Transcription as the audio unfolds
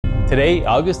Today,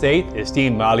 August 8th,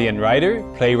 esteemed Malian writer,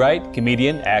 playwright,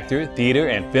 comedian, actor, theater,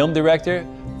 and film director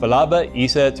Falaba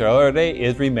Issa Traoré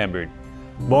is remembered.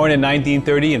 Born in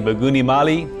 1930 in Bougouni,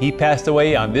 Mali, he passed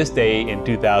away on this day in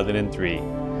 2003.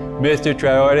 Mr.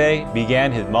 Traoré began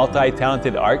his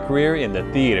multi-talented art career in the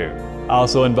theater.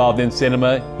 Also involved in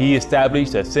cinema, he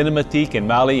established a Cinémathèque in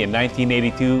Mali in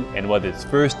 1982 and was its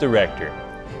first director.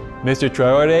 Mr.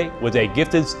 Traoré was a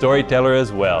gifted storyteller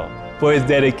as well. For his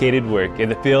dedicated work in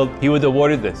the field, he was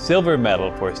awarded the Silver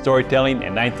Medal for Storytelling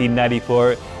in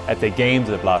 1994 at the Games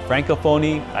of La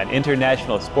Francophonie, an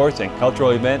international sports and cultural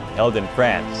event held in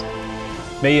France.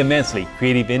 May immensely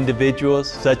creative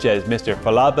individuals such as Mr.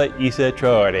 Falaba Issa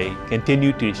Traoré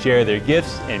continue to share their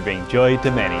gifts and bring joy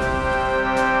to many.